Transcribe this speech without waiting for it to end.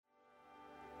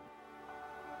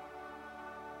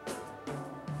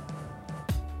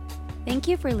Thank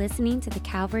you for listening to the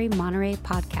Calvary Monterey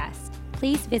podcast.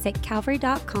 Please visit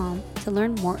calvary.com to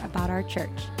learn more about our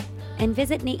church. And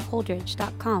visit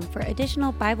nateholdridge.com for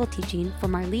additional Bible teaching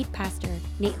from our lead pastor,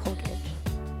 Nate Holdridge.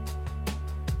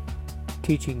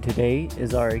 Teaching today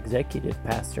is our executive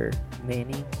pastor,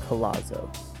 Manny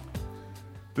Colazzo.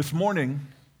 This morning,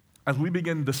 as we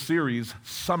begin the series,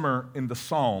 Summer in the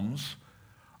Psalms,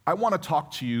 I want to talk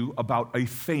to you about a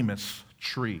famous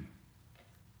tree.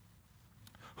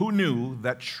 Who knew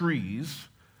that trees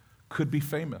could be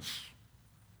famous?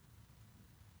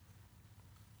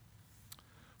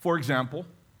 For example,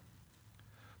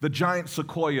 the giant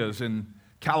sequoias in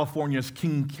California's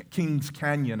Kings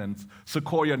Canyon and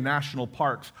Sequoia National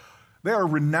Parks, they are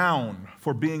renowned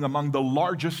for being among the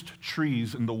largest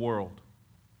trees in the world.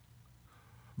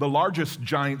 The largest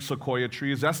giant sequoia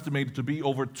tree is estimated to be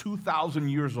over 2,000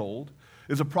 years old,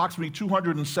 is approximately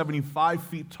 275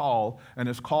 feet tall, and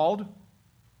is called,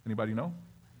 anybody know?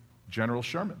 General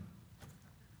Sherman.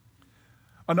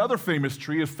 Another famous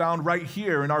tree is found right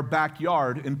here in our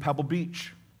backyard in Pebble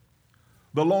Beach.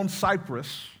 The lone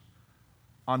cypress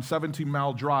on 17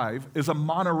 Mile Drive is a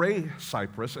Monterey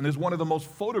cypress and is one of the most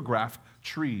photographed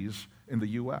trees in the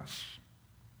U.S.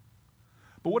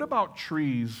 But what about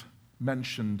trees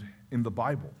mentioned in the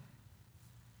Bible?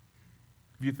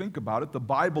 If you think about it, the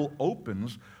Bible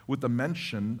opens with the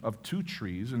mention of two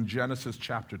trees in Genesis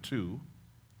chapter 2,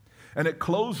 and it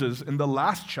closes in the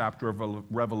last chapter of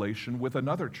Revelation with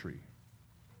another tree.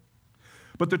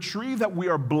 But the tree that we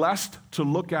are blessed to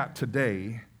look at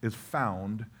today is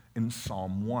found in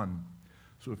Psalm 1.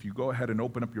 So if you go ahead and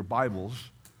open up your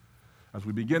Bibles, as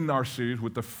we begin our series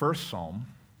with the first Psalm,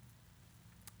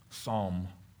 Psalm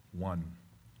 1.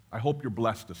 I hope you're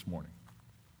blessed this morning.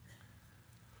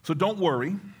 So don't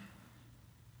worry,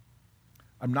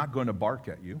 I'm not going to bark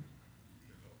at you.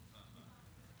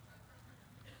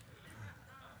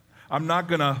 I'm not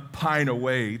going to pine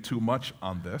away too much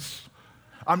on this.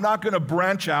 I'm not going to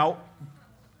branch out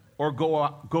or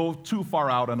go too far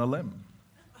out on a limb.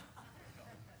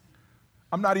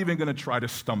 I'm not even going to try to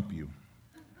stump you.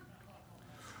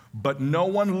 But no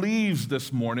one leaves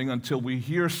this morning until we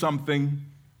hear something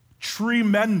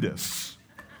tremendous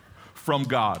from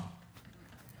God.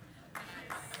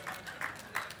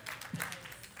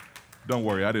 Don't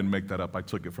worry, I didn't make that up. I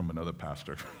took it from another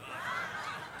pastor.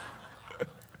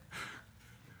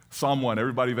 Psalm 1,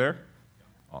 everybody there?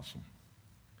 Awesome.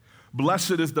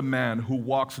 Blessed is the man who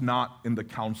walks not in the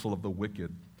counsel of the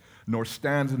wicked, nor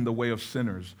stands in the way of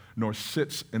sinners, nor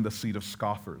sits in the seat of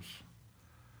scoffers.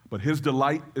 But his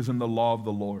delight is in the law of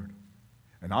the Lord,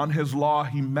 and on his law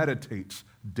he meditates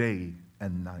day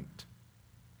and night.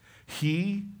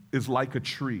 He is like a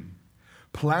tree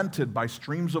planted by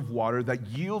streams of water that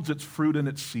yields its fruit in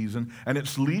its season, and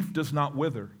its leaf does not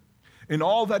wither. In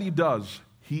all that he does,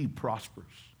 he prospers.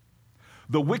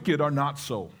 The wicked are not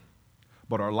so,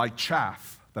 but are like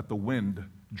chaff that the wind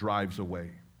drives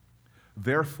away.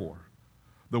 Therefore,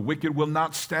 the wicked will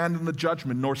not stand in the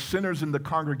judgment, nor sinners in the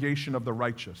congregation of the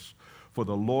righteous. For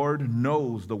the Lord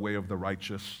knows the way of the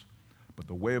righteous, but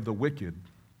the way of the wicked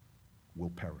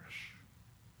will perish.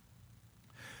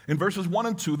 In verses 1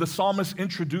 and 2, the psalmist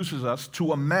introduces us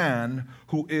to a man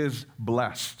who is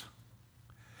blessed.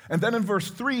 And then in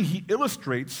verse 3, he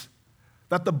illustrates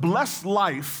that the blessed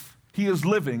life he is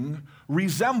living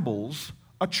resembles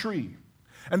a tree.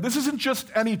 And this isn't just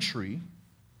any tree.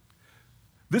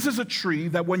 This is a tree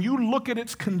that when you look at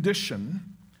its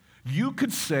condition, you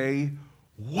could say,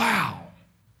 wow,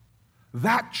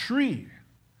 that tree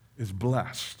is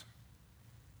blessed.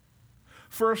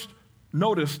 First,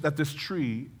 notice that this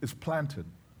tree is planted.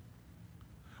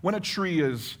 When a tree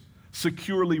is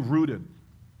securely rooted,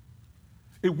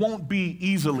 it won't be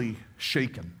easily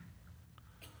shaken.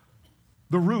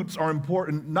 The roots are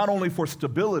important not only for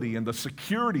stability and the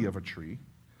security of a tree,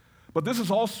 but this is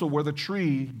also where the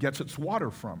tree gets its water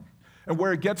from and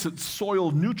where it gets its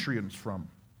soil nutrients from.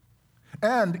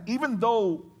 And even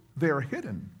though they're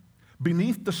hidden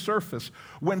beneath the surface,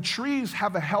 when trees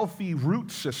have a healthy root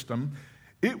system,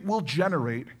 it will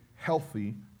generate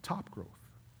healthy top growth.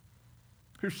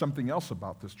 Here's something else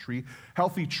about this tree.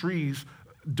 Healthy trees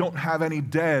don't have any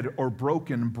dead or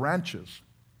broken branches.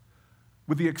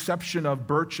 With the exception of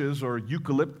birches or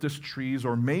eucalyptus trees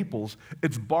or maples,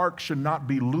 its bark should not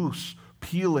be loose,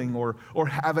 peeling, or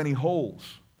have any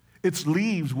holes. Its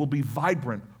leaves will be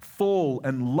vibrant, full,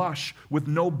 and lush with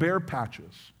no bare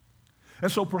patches.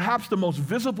 And so perhaps the most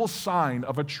visible sign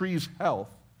of a tree's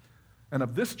health, and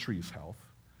of this tree's health,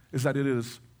 is that it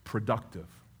is productive.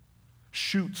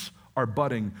 Shoots are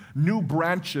budding, new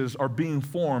branches are being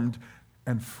formed,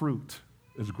 and fruit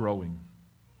is growing.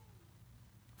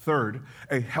 Third,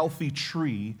 a healthy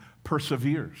tree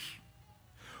perseveres.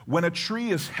 When a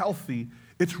tree is healthy,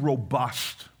 it's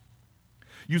robust.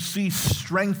 You see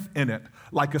strength in it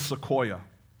like a sequoia.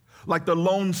 Like the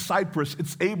lone cypress,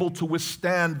 it's able to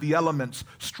withstand the elements,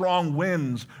 strong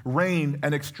winds, rain,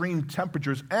 and extreme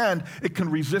temperatures, and it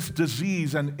can resist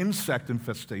disease and insect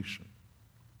infestation.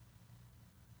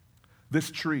 This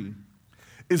tree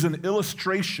is an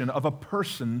illustration of a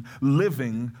person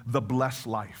living the blessed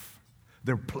life.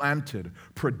 They're planted,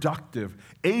 productive,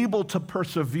 able to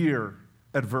persevere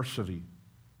adversity.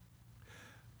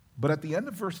 But at the end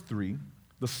of verse 3,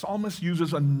 the psalmist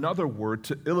uses another word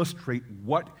to illustrate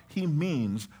what he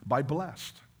means by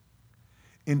blessed.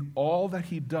 In all that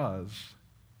he does,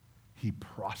 he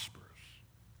prospers.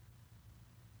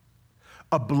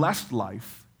 A blessed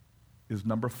life is,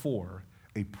 number 4,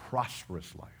 a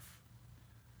prosperous life.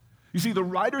 You see, the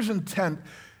writer's intent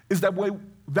is that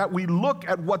we look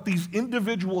at what these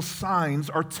individual signs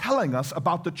are telling us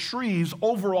about the tree's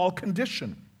overall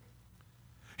condition.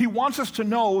 He wants us to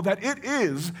know that it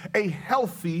is a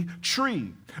healthy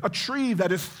tree, a tree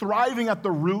that is thriving at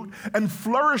the root and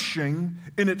flourishing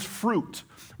in its fruit,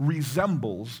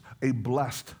 resembles a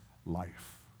blessed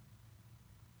life.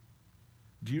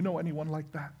 Do you know anyone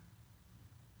like that?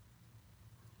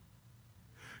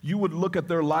 You would look at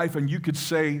their life and you could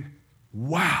say,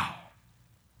 wow,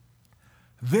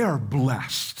 they're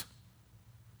blessed.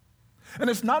 And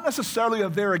it's not necessarily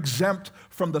that they're exempt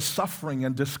from the suffering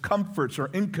and discomforts or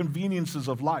inconveniences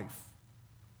of life.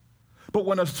 But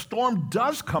when a storm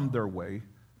does come their way,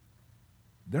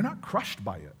 they're not crushed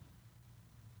by it.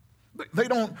 They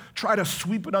don't try to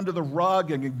sweep it under the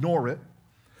rug and ignore it.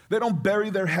 They don't bury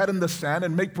their head in the sand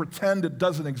and make pretend it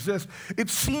doesn't exist. It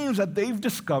seems that they've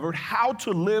discovered how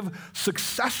to live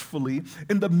successfully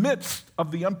in the midst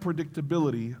of the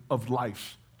unpredictability of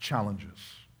life's challenges.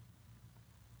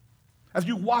 As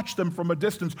you watch them from a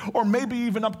distance, or maybe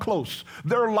even up close,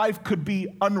 their life could be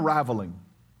unraveling.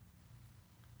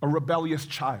 A rebellious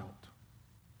child,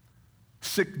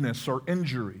 sickness or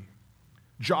injury,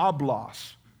 job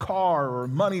loss, car or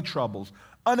money troubles,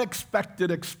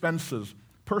 unexpected expenses,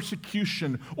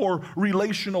 persecution, or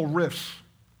relational rifts.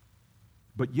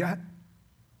 But yet,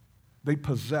 they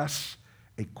possess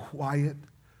a quiet,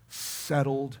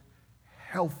 settled,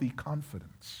 healthy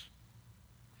confidence.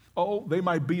 Oh, they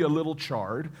might be a little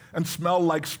charred and smell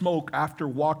like smoke after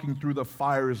walking through the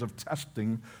fires of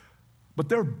testing, but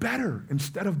they're better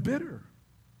instead of bitter.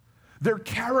 Their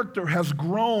character has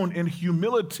grown in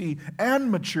humility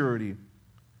and maturity.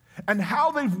 And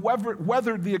how they've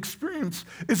weathered the experience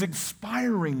is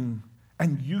inspiring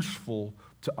and useful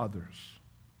to others.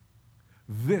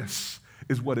 This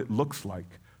is what it looks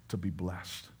like to be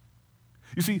blessed.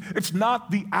 You see, it's not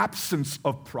the absence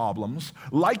of problems.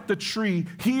 Like the tree,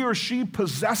 he or she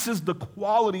possesses the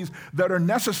qualities that are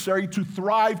necessary to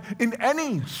thrive in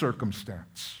any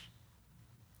circumstance.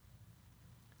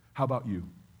 How about you?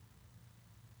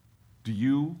 Do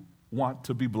you want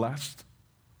to be blessed?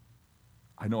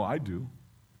 I know I do.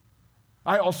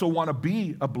 I also want to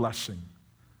be a blessing.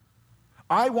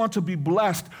 I want to be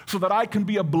blessed so that I can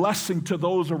be a blessing to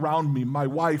those around me, my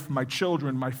wife, my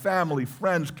children, my family,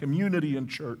 friends, community, and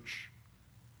church.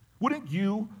 Wouldn't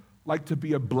you like to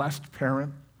be a blessed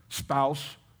parent,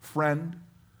 spouse, friend,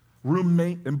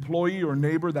 roommate, employee, or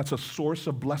neighbor that's a source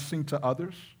of blessing to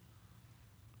others?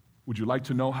 Would you like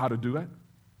to know how to do it?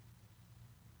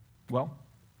 Well,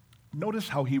 notice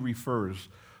how he refers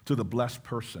to the blessed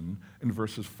person in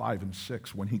verses 5 and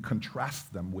 6 when he contrasts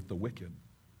them with the wicked.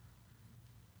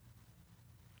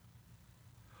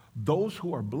 Those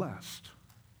who are blessed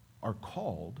are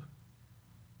called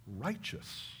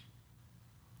righteous.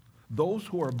 Those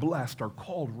who are blessed are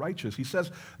called righteous. He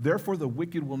says, therefore the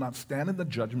wicked will not stand in the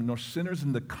judgment, nor sinners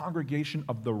in the congregation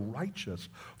of the righteous.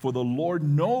 For the Lord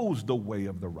knows the way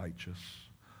of the righteous,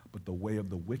 but the way of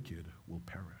the wicked will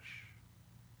perish.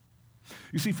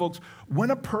 You see, folks,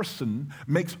 when a person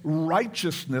makes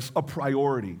righteousness a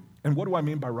priority, and what do I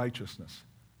mean by righteousness?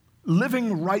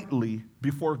 Living rightly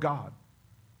before God.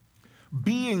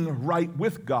 Being right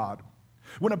with God.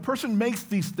 When a person makes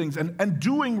these things and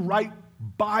doing right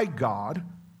by God,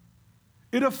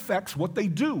 it affects what they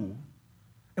do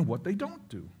and what they don't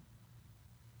do.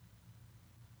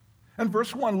 And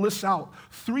verse 1 lists out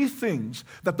 3 things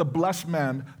that the blessed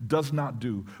man does not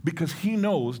do because he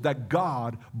knows that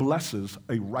God blesses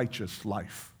a righteous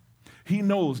life. He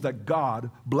knows that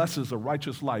God blesses a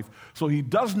righteous life, so he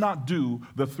does not do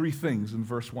the 3 things in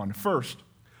verse 1. First,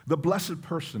 the blessed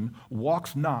person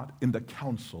walks not in the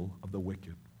counsel of the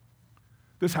wicked.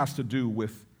 This has to do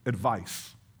with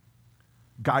advice,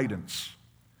 guidance,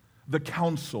 the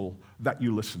counsel that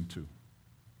you listen to.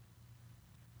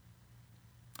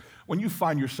 When you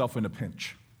find yourself in a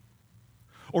pinch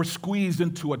or squeezed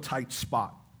into a tight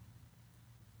spot,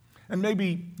 and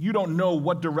maybe you don't know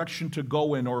what direction to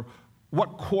go in or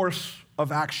what course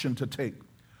of action to take,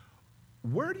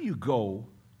 where do you go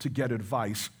to get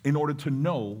advice in order to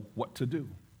know what to do?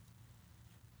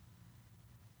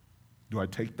 Do I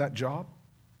take that job?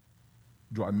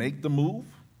 Do I make the move?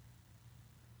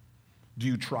 Do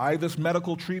you try this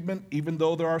medical treatment even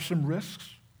though there are some risks?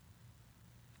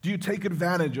 Do you take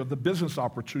advantage of the business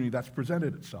opportunity that's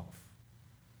presented itself?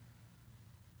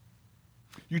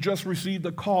 You just received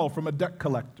a call from a debt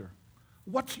collector.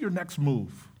 What's your next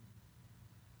move?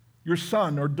 Your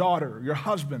son or daughter, your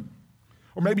husband,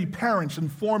 or maybe parents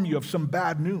inform you of some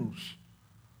bad news.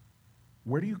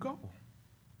 Where do you go?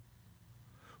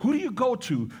 Who do you go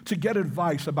to get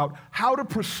advice about how to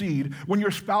proceed when your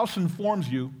spouse informs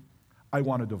you, I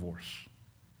want a divorce?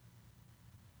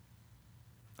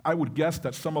 I would guess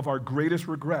that some of our greatest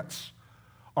regrets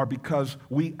are because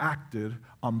we acted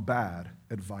on bad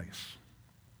advice.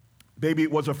 Maybe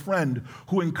it was a friend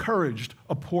who encouraged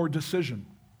a poor decision,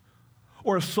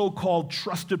 or a so-called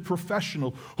trusted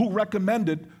professional who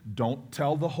recommended, don't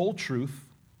tell the whole truth.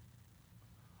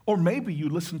 Or maybe you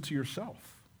listened to yourself.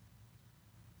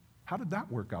 How did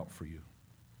that work out for you?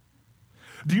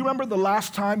 Do you remember the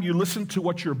last time you listened to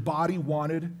what your body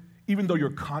wanted, even though your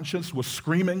conscience was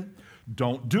screaming,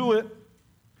 don't do it,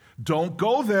 don't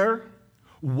go there,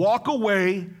 walk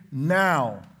away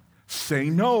now, say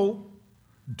no,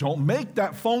 don't make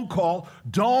that phone call,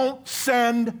 don't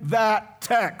send that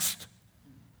text?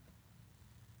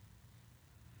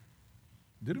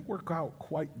 Didn't work out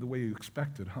quite the way you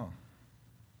expected, huh?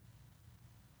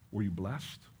 Were you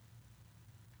blessed?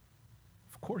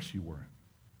 Of course you weren't,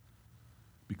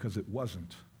 because it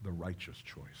wasn't the righteous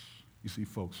choice. You see,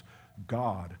 folks,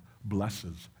 God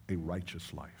blesses a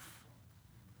righteous life.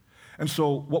 And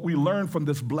so what we learn from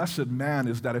this blessed man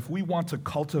is that if we want to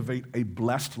cultivate a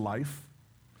blessed life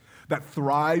that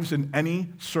thrives in any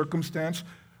circumstance,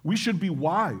 we should be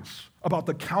wise about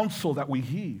the counsel that we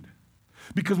heed.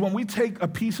 Because when we take a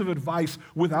piece of advice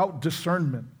without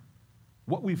discernment,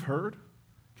 what we've heard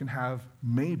can have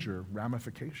major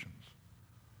ramifications.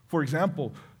 For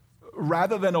example,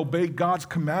 rather than obey God's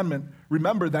commandment,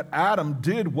 remember that Adam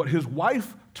did what his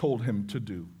wife told him to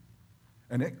do,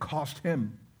 and it cost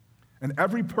him and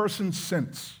every person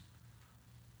since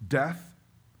death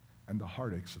and the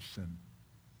heartaches of sin.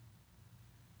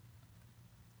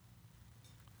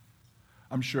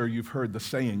 I'm sure you've heard the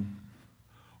saying,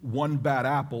 one bad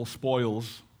apple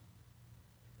spoils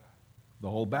the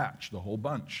whole batch, the whole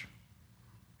bunch.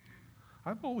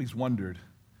 I've always wondered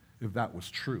if that was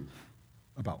true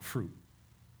about fruit.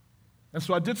 And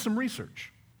so I did some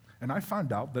research, and I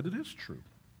found out that it is true.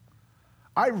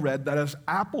 I read that as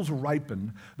apples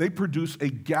ripen, they produce a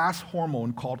gas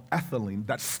hormone called ethylene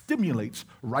that stimulates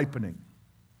ripening.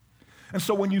 And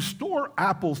so when you store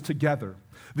apples together,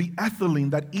 the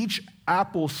ethylene that each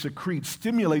apple secretes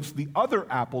stimulates the other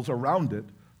apples around it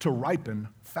to ripen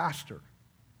faster.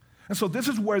 And so this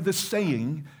is where this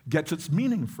saying gets its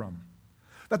meaning from,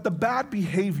 that the bad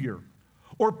behavior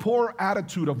or poor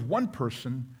attitude of one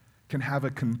person can have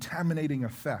a contaminating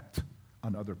effect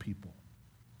on other people.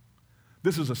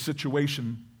 This is a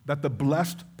situation that the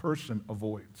blessed person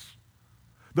avoids.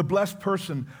 The blessed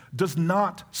person does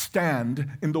not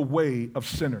stand in the way of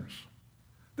sinners.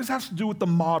 This has to do with the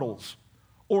models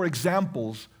or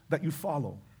examples that you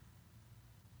follow.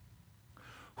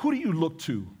 Who do you look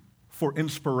to for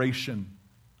inspiration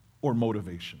or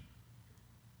motivation?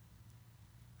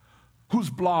 Whose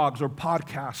blogs or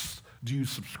podcasts do you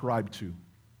subscribe to?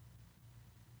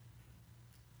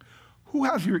 Who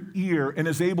has your ear and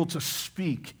is able to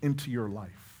speak into your life?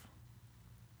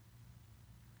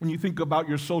 When you think about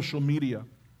your social media,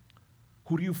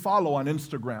 who do you follow on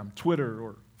Instagram, Twitter,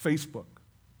 or Facebook?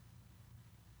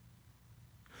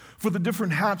 For the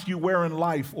different hats you wear in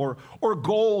life or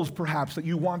goals perhaps that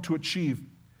you want to achieve,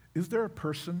 is there a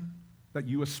person that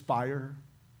you aspire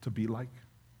to be like?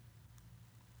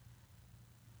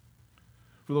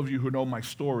 For those of you who know my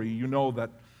story, you know that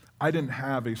I didn't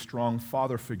have a strong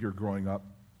father figure growing up,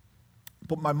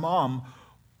 but my mom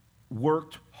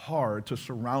worked hard to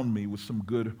surround me with some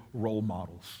good role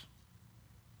models.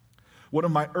 One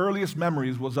of my earliest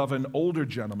memories was of an older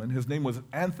gentleman. His name was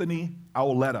Anthony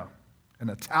Auletta, an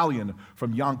Italian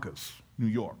from Yonkers, New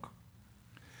York.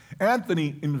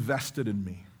 Anthony invested in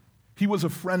me. He was a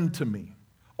friend to me,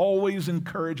 always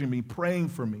encouraging me, praying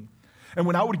for me. And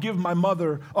when I would give my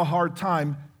mother a hard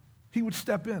time, he would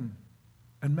step in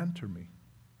and mentor me.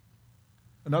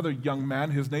 Another young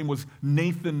man, his name was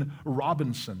Nathan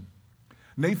Robinson.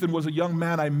 Nathan was a young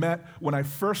man I met when I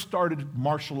first started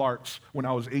martial arts when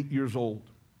I was 8 years old.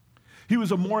 He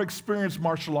was a more experienced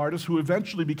martial artist who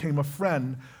eventually became a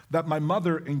friend that my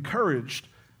mother encouraged,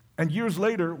 and years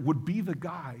later would be the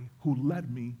guy who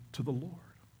led me to the Lord.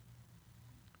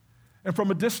 And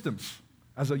from a distance,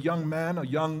 as a young man, a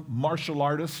young martial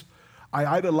artist, I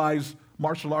idolized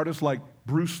martial artists like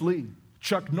Bruce Lee,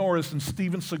 Chuck Norris and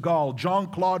Steven Seagal,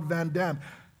 Jean-Claude Van Damme,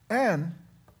 and,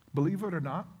 believe it or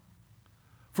not,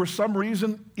 for some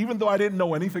reason, even though I didn't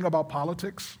know anything about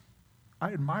politics,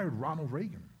 I admired Ronald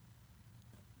Reagan.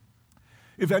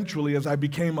 Eventually, as I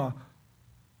became a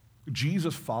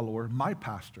Jesus follower, my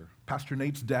pastor, Pastor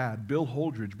Nate's dad, Bill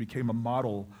Holdridge, became a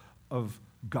model of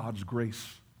God's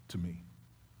grace to me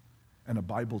and a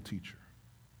Bible teacher.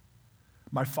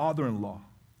 My father-in-law,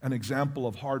 an example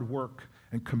of hard work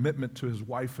and commitment to his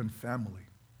wife and family.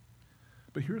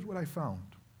 But here's what I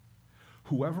found.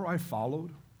 Whoever I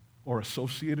followed or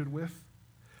associated with,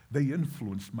 they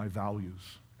influenced my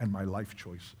values and my life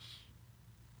choices.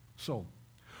 So,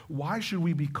 why should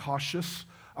we be cautious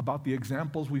about the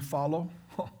examples we follow?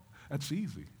 That's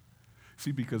easy.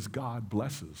 See, because God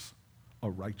blesses a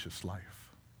righteous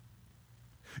life.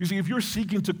 You see, if you're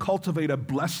seeking to cultivate a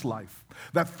blessed life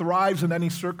that thrives in any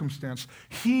circumstance,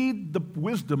 heed the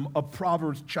wisdom of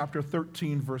Proverbs chapter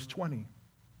 13, verse 20.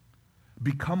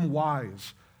 Become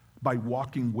wise by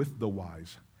walking with the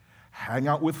wise. Hang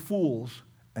out with fools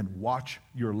and watch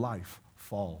your life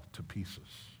fall to pieces.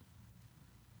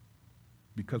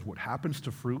 Because what happens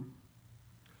to fruit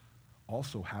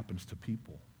also happens to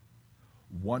people.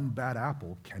 One bad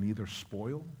apple can either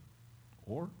spoil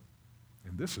or,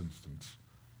 in this instance,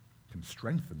 can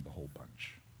strengthen the whole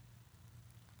bunch.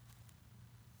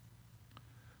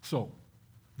 So,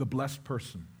 the blessed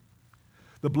person.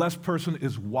 The blessed person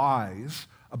is wise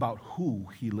about who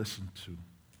he listens to.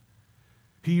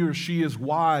 He or she is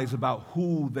wise about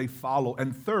who they follow.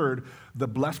 And third, the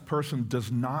blessed person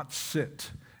does not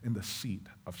sit in the seat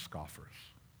of scoffers.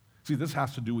 See, this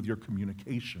has to do with your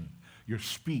communication, your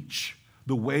speech,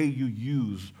 the way you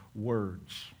use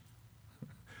words.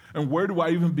 And where do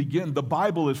I even begin? The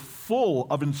Bible is full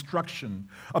of instruction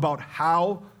about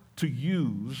how to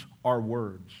use our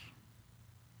words.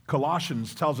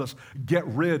 Colossians tells us, get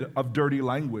rid of dirty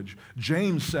language.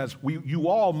 James says, you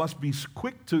all must be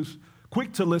quick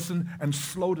to listen and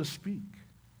slow to speak.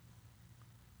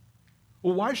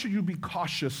 Well, why should you be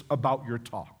cautious about your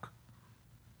talk?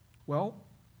 Well,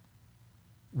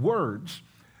 words,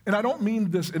 and I don't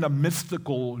mean this in a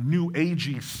mystical, new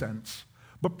agey sense,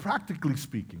 but practically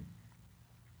speaking,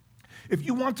 if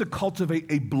you want to cultivate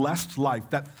a blessed life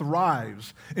that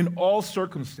thrives in all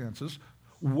circumstances,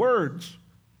 words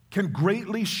can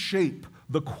greatly shape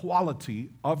the quality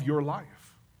of your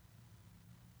life.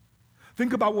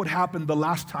 Think about what happened the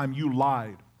last time you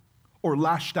lied or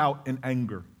lashed out in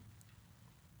anger.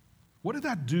 What did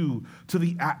that do to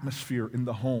the atmosphere in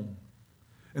the home,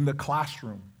 in the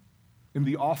classroom, in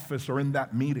the office, or in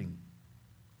that meeting?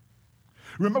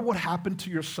 Remember what happened to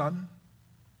your son,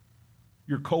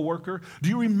 your coworker? Do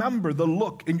you remember the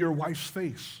look in your wife's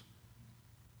face?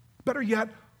 Better yet,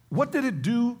 what did it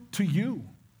do to you?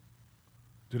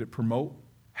 Did it promote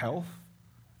health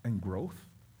and growth?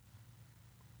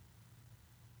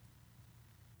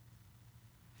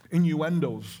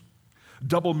 Innuendos,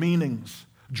 double meanings,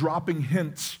 dropping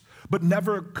hints, but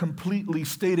never completely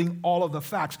stating all of the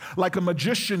facts. Like a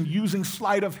magician using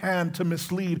sleight of hand to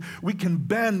mislead, we can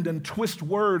bend and twist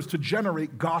words to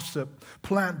generate gossip,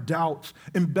 plant doubts,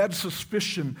 embed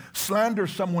suspicion, slander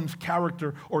someone's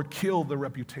character, or kill their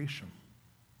reputation.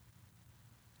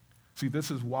 See,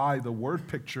 this is why the word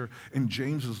picture in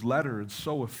James's letter is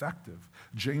so effective.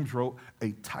 James wrote,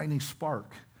 a tiny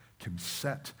spark can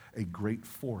set a great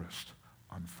forest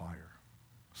on fire.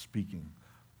 Speaking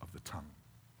of the tongue.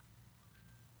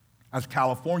 As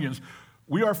Californians,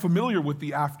 we are familiar with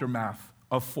the aftermath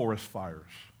of forest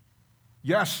fires.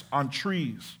 Yes, on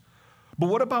trees. But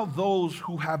what about those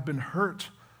who have been hurt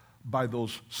by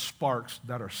those sparks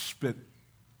that are spit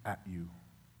at you,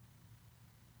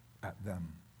 at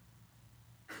them?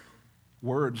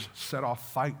 Words set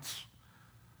off fights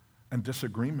and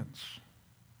disagreements.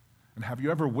 And have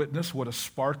you ever witnessed what a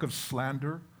spark of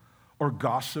slander or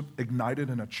gossip ignited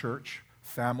in a church,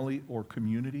 family, or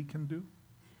community can do?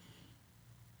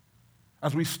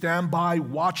 As we stand by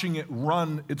watching it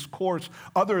run its course,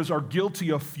 others are guilty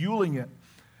of fueling it,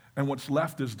 and what's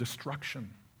left is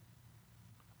destruction.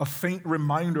 A faint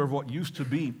reminder of what used to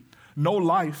be. No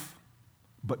life,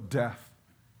 but death,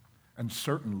 and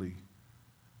certainly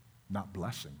not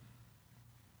blessing.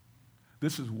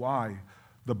 This is why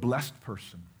the blessed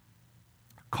person,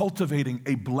 cultivating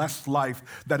a blessed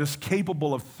life that is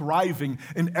capable of thriving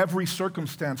in every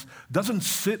circumstance, doesn't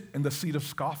sit in the seat of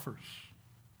scoffers,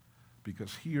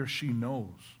 because he or she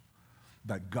knows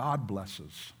that God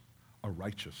blesses a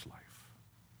righteous life.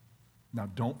 Now,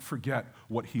 don't forget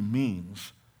what he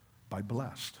means by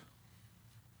blessed.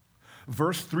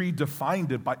 Verse 3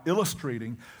 defined it by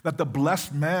illustrating that the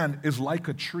blessed man is like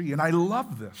a tree. And I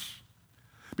love this,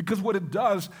 because what it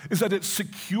does is that it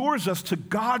secures us to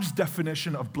God's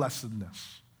definition of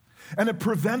blessedness. And it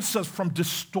prevents us from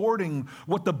distorting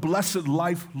what the blessed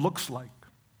life looks like.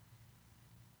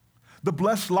 The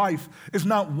blessed life is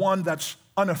not one that's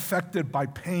unaffected by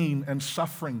pain and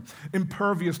suffering,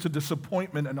 impervious to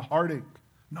disappointment and heartache.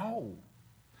 No.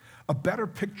 A better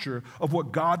picture of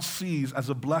what God sees as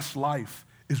a blessed life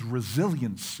is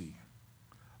resiliency,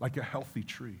 like a healthy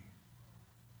tree.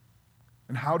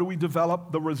 And how do we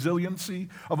develop the resiliency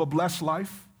of a blessed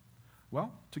life?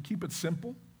 Well, to keep it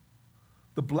simple,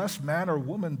 the blessed man or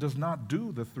woman does not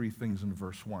do the three things in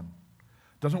verse 1.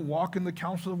 Doesn't walk in the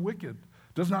counsel of wicked,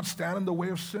 does not stand in the way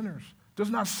of sinners, does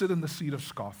not sit in the seat of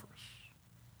scoffers.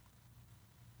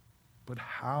 But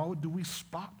how do we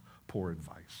spot poor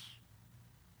advice,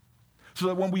 so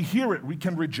that when we hear it, we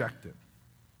can reject it?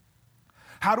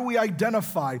 How do we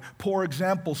identify poor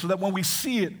examples so that when we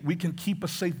see it, we can keep a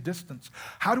safe distance?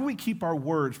 How do we keep our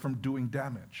words from doing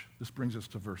damage? This brings us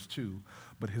to verse 2.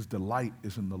 But his delight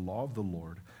is in the law of the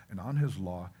Lord, and on his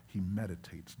law he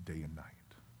meditates day and night.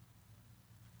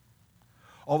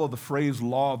 Although the phrase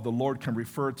law of the Lord can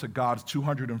refer to God's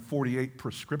 248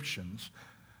 prescriptions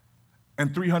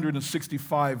and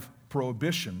 365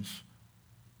 prohibitions,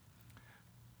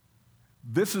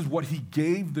 this is what he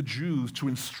gave the Jews to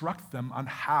instruct them on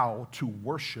how to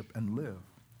worship and live.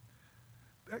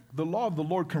 The law of the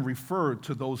Lord can refer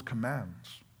to those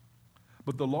commands,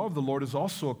 but the law of the Lord is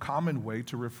also a common way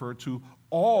to refer to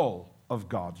all of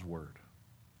God's word.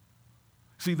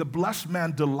 See, the blessed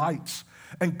man delights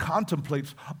and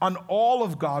contemplates on all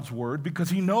of God's word because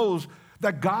he knows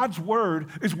that God's word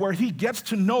is where he gets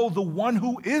to know the one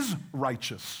who is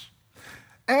righteous.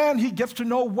 And he gets to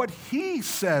know what he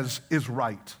says is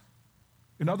right.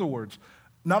 In other words,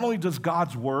 not only does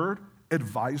God's word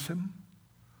advise him,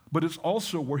 but it's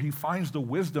also where he finds the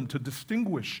wisdom to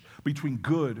distinguish between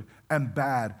good and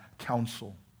bad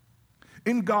counsel.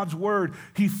 In God's word,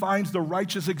 he finds the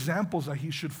righteous examples that he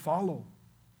should follow.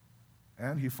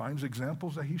 And he finds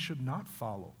examples that he should not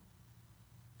follow.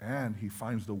 And he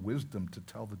finds the wisdom to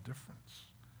tell the difference.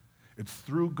 It's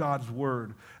through God's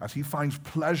word, as he finds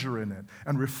pleasure in it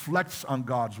and reflects on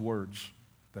God's words,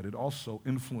 that it also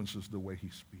influences the way he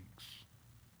speaks.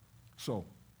 So,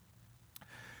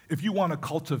 if you want to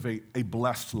cultivate a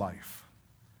blessed life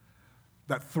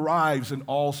that thrives in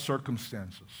all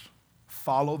circumstances,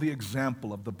 follow the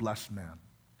example of the blessed man.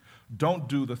 Don't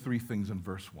do the three things in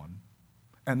verse 1,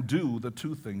 and do the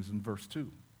two things in verse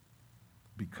 2,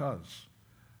 because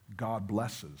God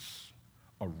blesses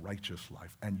a righteous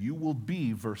life. And you will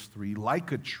be, verse 3,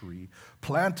 like a tree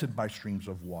planted by streams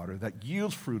of water that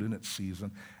yields fruit in its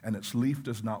season, and its leaf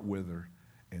does not wither.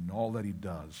 In all that he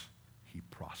does, he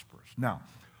prospers. Now,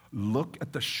 look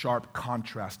at the sharp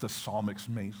contrast the psalmist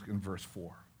makes in verse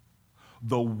 4.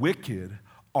 The wicked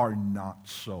are not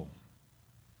so.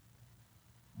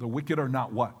 The wicked are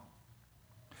not what?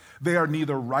 They are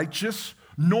neither righteous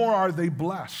nor are they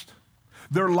blessed.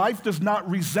 Their life does not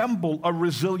resemble a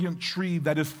resilient tree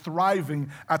that is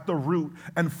thriving at the root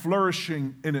and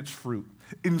flourishing in its fruit.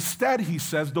 Instead, he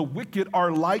says, the wicked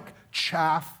are like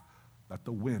chaff that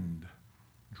the wind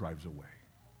drives away.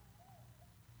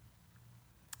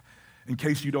 In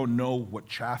case you don't know what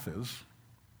chaff is,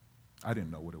 I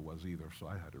didn't know what it was either, so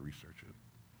I had to research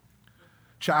it.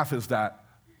 Chaff is that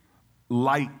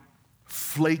light,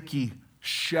 flaky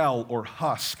shell or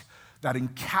husk that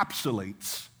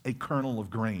encapsulates a kernel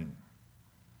of grain.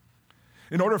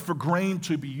 In order for grain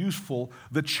to be useful,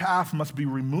 the chaff must be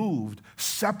removed,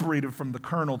 separated from the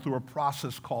kernel through a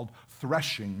process called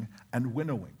threshing and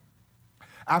winnowing.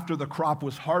 After the crop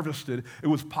was harvested, it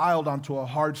was piled onto a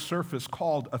hard surface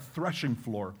called a threshing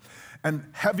floor, and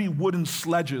heavy wooden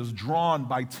sledges drawn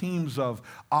by teams of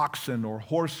oxen or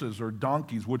horses or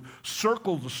donkeys would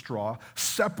circle the straw,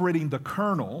 separating the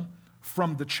kernel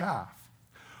from the chaff.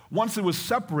 Once it was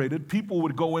separated, people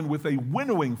would go in with a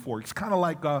winnowing fork. It's kind of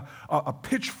like a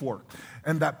pitchfork.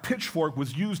 And that pitchfork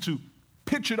was used to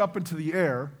pitch it up into the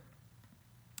air,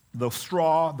 the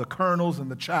straw, the kernels,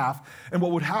 and the chaff. And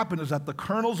what would happen is that the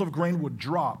kernels of grain would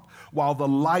drop, while the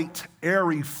light,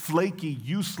 airy, flaky,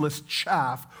 useless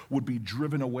chaff would be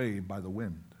driven away by the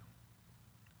wind.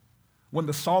 When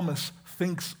the psalmist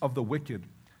thinks of the wicked,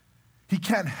 he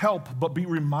can't help but be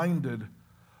reminded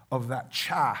of that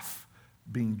chaff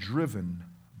being driven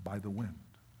by the wind.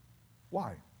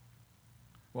 Why?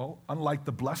 Well, unlike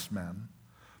the blessed man,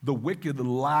 the wicked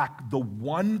lack the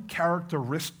one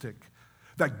characteristic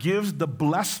that gives the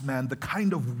blessed man the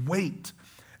kind of weight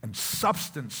and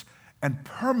substance and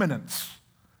permanence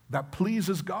that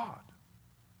pleases God.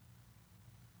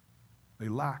 They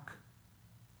lack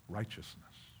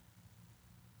righteousness,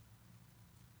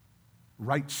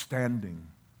 right standing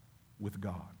with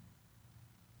God.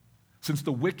 Since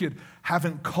the wicked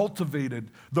haven't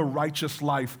cultivated the righteous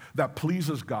life that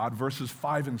pleases God, verses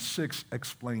 5 and 6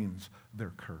 explains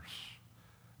their curse.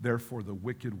 Therefore, the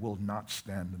wicked will not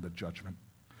stand in the judgment,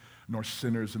 nor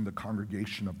sinners in the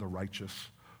congregation of the righteous.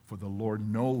 For the Lord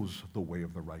knows the way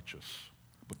of the righteous,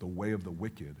 but the way of the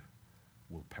wicked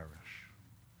will perish.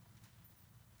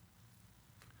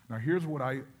 Now, here's what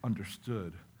I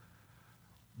understood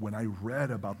when I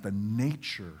read about the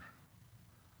nature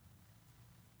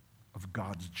of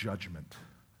God's judgment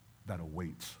that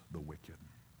awaits the wicked.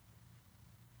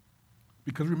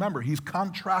 Because remember, he's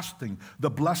contrasting the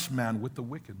blessed man with the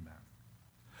wicked man.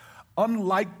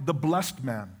 Unlike the blessed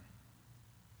man,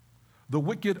 the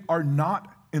wicked are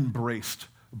not embraced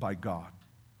by God.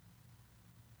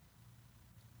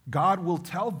 God will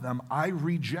tell them, I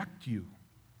reject you.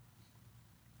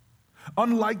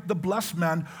 Unlike the blessed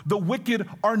man, the wicked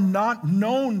are not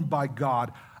known by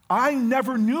God. I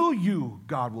never knew you,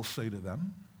 God will say to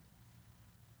them.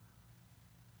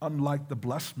 Unlike the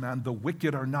blessed man, the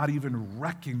wicked are not even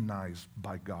recognized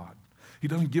by God. He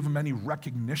doesn't give them any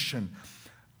recognition.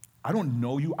 I don't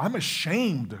know you. I'm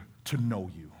ashamed to know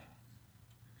you.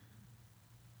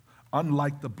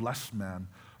 Unlike the blessed man,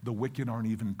 the wicked aren't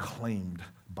even claimed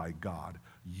by God.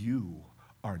 You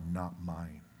are not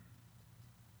mine.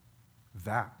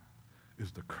 That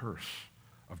is the curse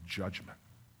of judgment.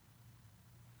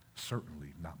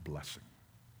 Certainly not blessing.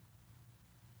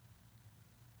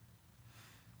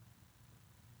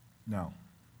 Now,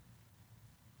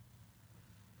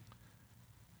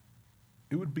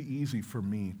 it would be easy for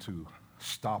me to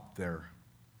stop there,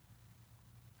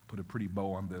 put a pretty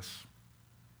bow on this,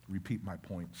 repeat my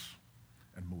points,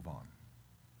 and move on.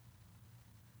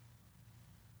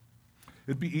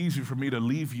 It'd be easy for me to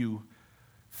leave you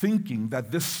thinking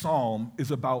that this psalm is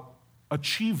about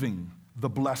achieving the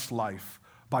blessed life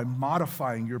by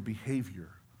modifying your behavior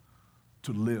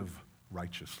to live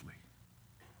righteously.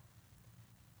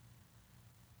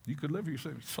 You could live here, you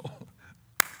say, so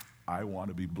I want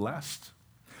to be blessed,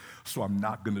 so I'm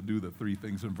not going to do the 3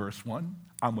 things in verse 1.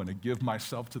 I'm going to give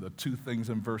myself to the 2 things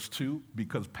in verse 2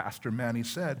 because Pastor Manny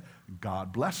said,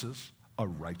 God blesses a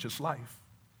righteous life.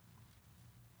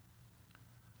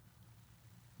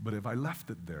 But if I left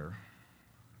it there,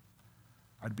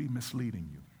 I'd be misleading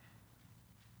you.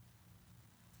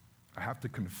 I have to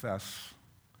confess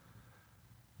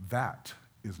that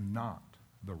is not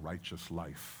the righteous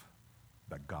life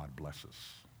that God blesses.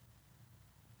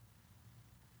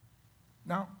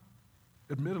 Now,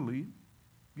 admittedly,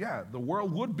 yeah, the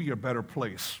world would be a better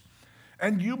place.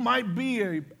 And you might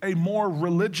be a more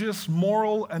religious,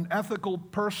 moral, and ethical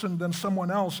person than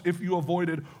someone else if you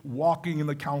avoided walking in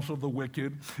the counsel of the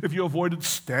wicked, if you avoided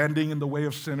standing in the way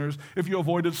of sinners, if you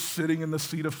avoided sitting in the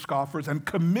seat of scoffers, and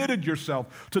committed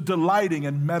yourself to delighting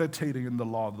and meditating in the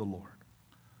law of the Lord.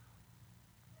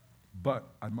 But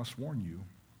I must warn you,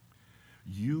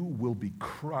 you will be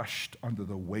crushed under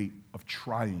the weight of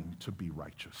trying to be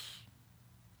righteous.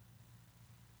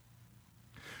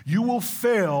 You will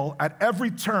fail at every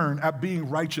turn at being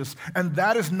righteous, and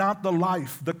that is not the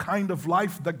life, the kind of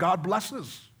life that God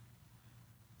blesses.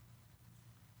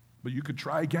 But you could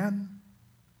try again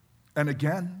and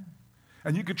again,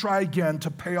 and you could try again to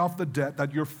pay off the debt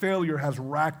that your failure has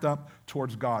racked up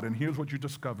towards God. And here's what you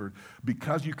discovered.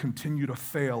 Because you continue to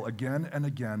fail again and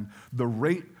again, the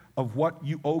rate of what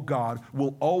you owe God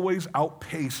will always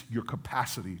outpace your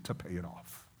capacity to pay it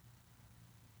off.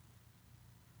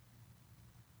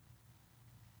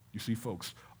 You see,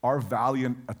 folks, our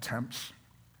valiant attempts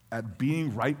at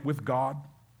being right with God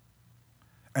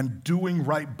and doing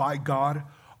right by God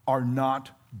are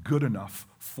not good enough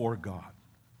for God.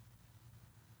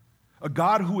 A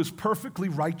God who is perfectly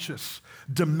righteous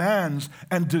demands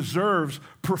and deserves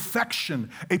perfection,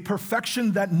 a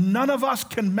perfection that none of us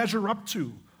can measure up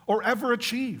to or ever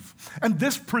achieve. And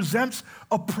this presents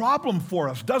a problem for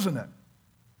us, doesn't it?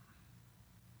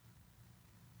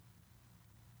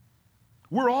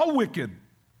 We're all wicked.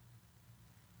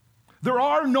 There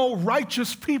are no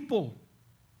righteous people.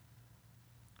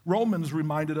 Romans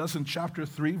reminded us in chapter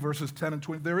 3, verses 10 and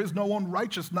 20, there is no one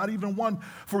righteous, not even one,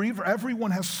 for everyone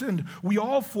has sinned. We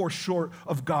all fall short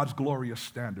of God's glorious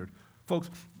standard. Folks,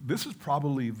 this is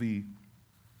probably the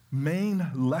main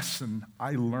lesson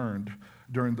I learned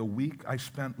during the week I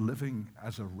spent living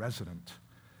as a resident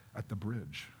at the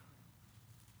bridge.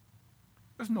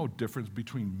 There's no difference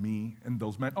between me and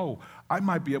those men. Oh, I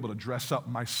might be able to dress up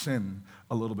my sin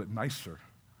a little bit nicer.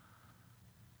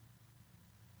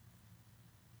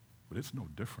 But it's no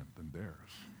different than theirs.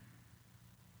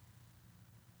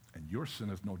 And your sin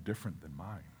is no different than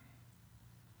mine.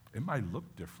 It might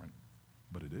look different,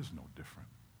 but it is no different.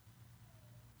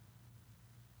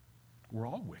 We're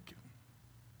all wicked.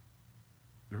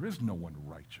 There is no one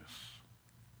righteous.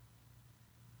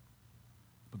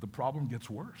 But the problem gets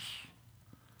worse.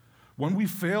 When we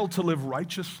fail to live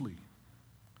righteously,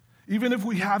 even if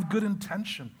we have good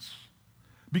intentions,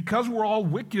 because we're all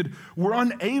wicked, we're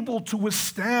unable to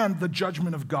withstand the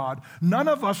judgment of God. None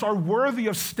of us are worthy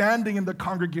of standing in the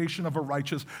congregation of a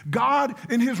righteous. God,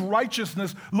 in his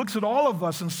righteousness, looks at all of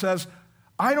us and says,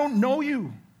 I don't know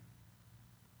you.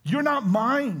 You're not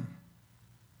mine.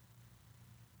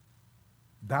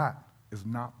 That is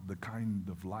not the kind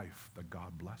of life that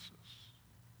God blesses.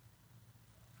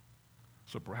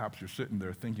 So perhaps you're sitting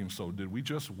there thinking, so did we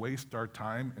just waste our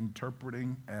time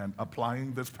interpreting and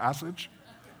applying this passage?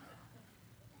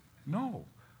 No.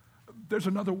 There's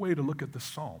another way to look at this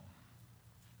psalm.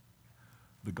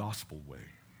 The gospel way.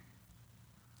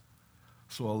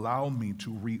 So allow me to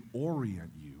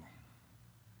reorient you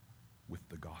with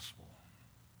the gospel.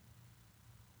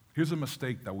 Here's a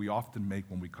mistake that we often make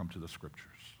when we come to the scriptures.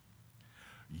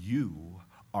 You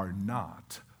are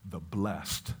not the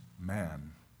blessed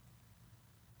man.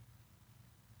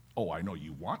 Oh, I know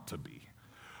you want to be.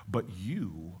 But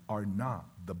you are not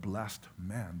the blessed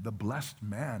man. The blessed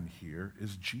man here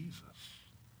is Jesus.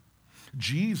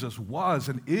 Jesus was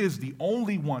and is the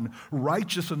only one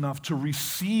righteous enough to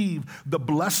receive the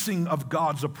blessing of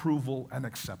God's approval and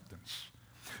acceptance.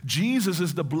 Jesus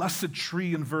is the blessed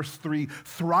tree in verse 3,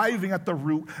 thriving at the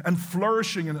root and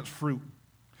flourishing in its fruit.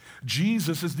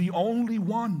 Jesus is the only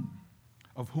one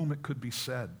of whom it could be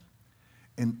said,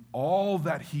 in all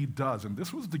that he does, and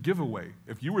this was the giveaway.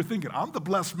 If you were thinking, I'm the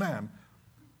blessed man,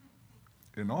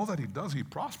 in all that he does, he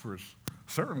prospers.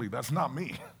 Certainly, that's not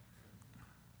me.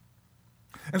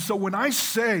 And so when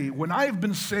I've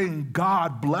been saying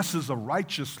God blesses a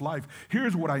righteous life,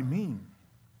 here's what I mean.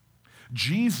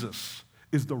 Jesus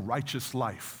is the righteous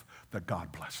life that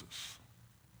God blesses.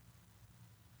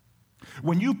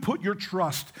 When you put your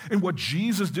trust in what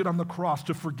Jesus did on the cross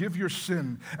to forgive your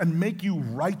sin and make you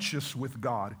righteous with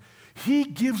God, he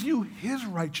gives you his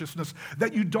righteousness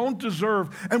that you don't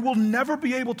deserve and will never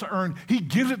be able to earn. He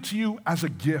gives it to you as a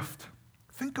gift.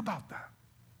 Think about that.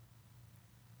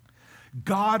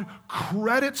 God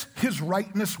credits his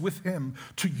rightness with him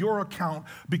to your account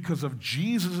because of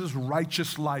Jesus'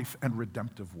 righteous life and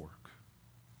redemptive work.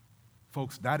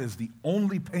 Folks, that is the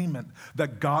only payment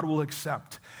that God will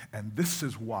accept. And this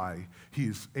is why he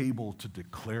is able to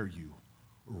declare you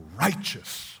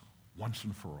righteous once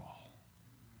and for all.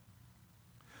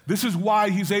 This is why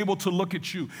he's able to look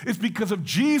at you. It's because of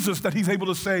Jesus that he's able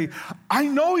to say, I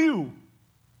know you.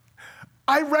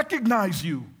 I recognize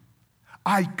you.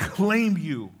 I claim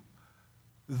you.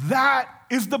 That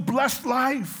is the blessed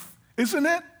life, isn't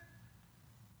it?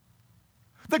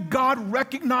 That God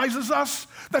recognizes us,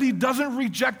 that he doesn't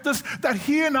reject us, that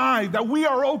he and I, that we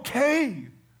are okay.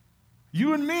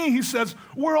 You and me, he says,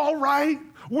 we're all right.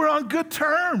 We're on good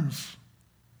terms.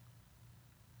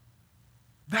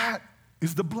 That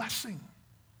is the blessing.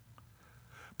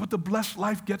 But the blessed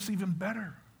life gets even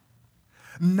better.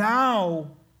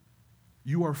 Now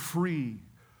you are free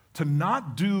to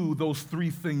not do those 3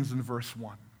 things in verse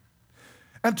 1.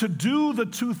 And to do the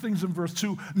 2 things in verse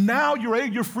 2, now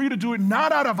you're free to do it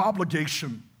not out of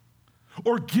obligation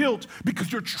or guilt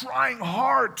because you're trying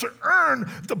hard to earn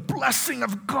the blessing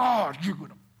of God. You're going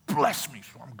to bless me,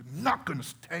 so I'm not going to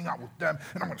hang out with them,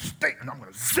 and I'm going to stay, and I'm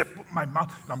going to zip with my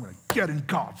mouth, and I'm going to get in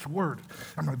God's word.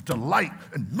 I'm going to delight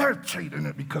and meditate in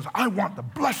it because I want the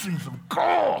blessings of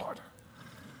God.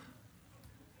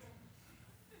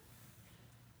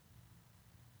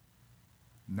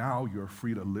 Now you're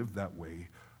free to live that way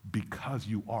because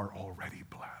you are already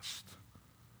blessed.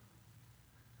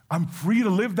 I'm free to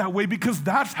live that way because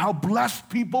that's how blessed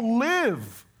people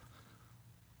live.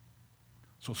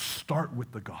 So start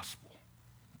with the gospel.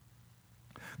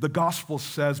 The gospel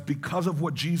says because of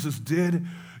what Jesus did,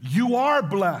 you are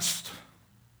blessed.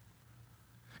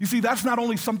 You see, that's not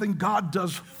only something God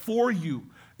does for you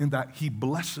in that he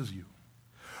blesses you,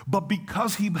 But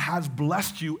because he has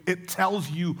blessed you, it tells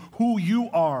you who you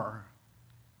are.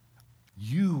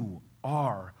 You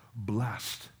are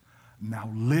blessed.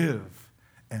 Now live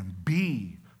and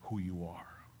be who you are.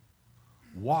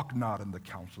 Walk not in the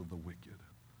counsel of the wicked.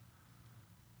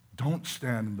 Don't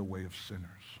stand in the way of sinners.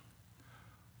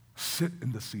 Sit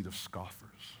in the seat of scoffers.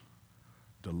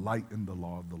 Delight in the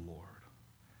law of the Lord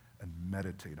and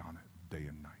meditate on it day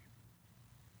and night.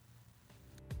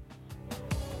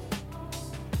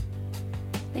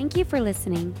 Thank you for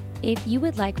listening. If you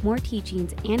would like more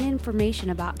teachings and information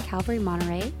about Calvary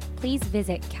Monterey, please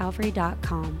visit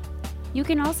calvary.com. You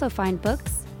can also find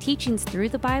books, teachings through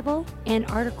the Bible, and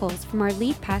articles from our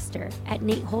lead pastor at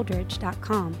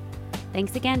nateholdridge.com.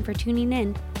 Thanks again for tuning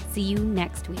in. See you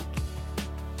next week.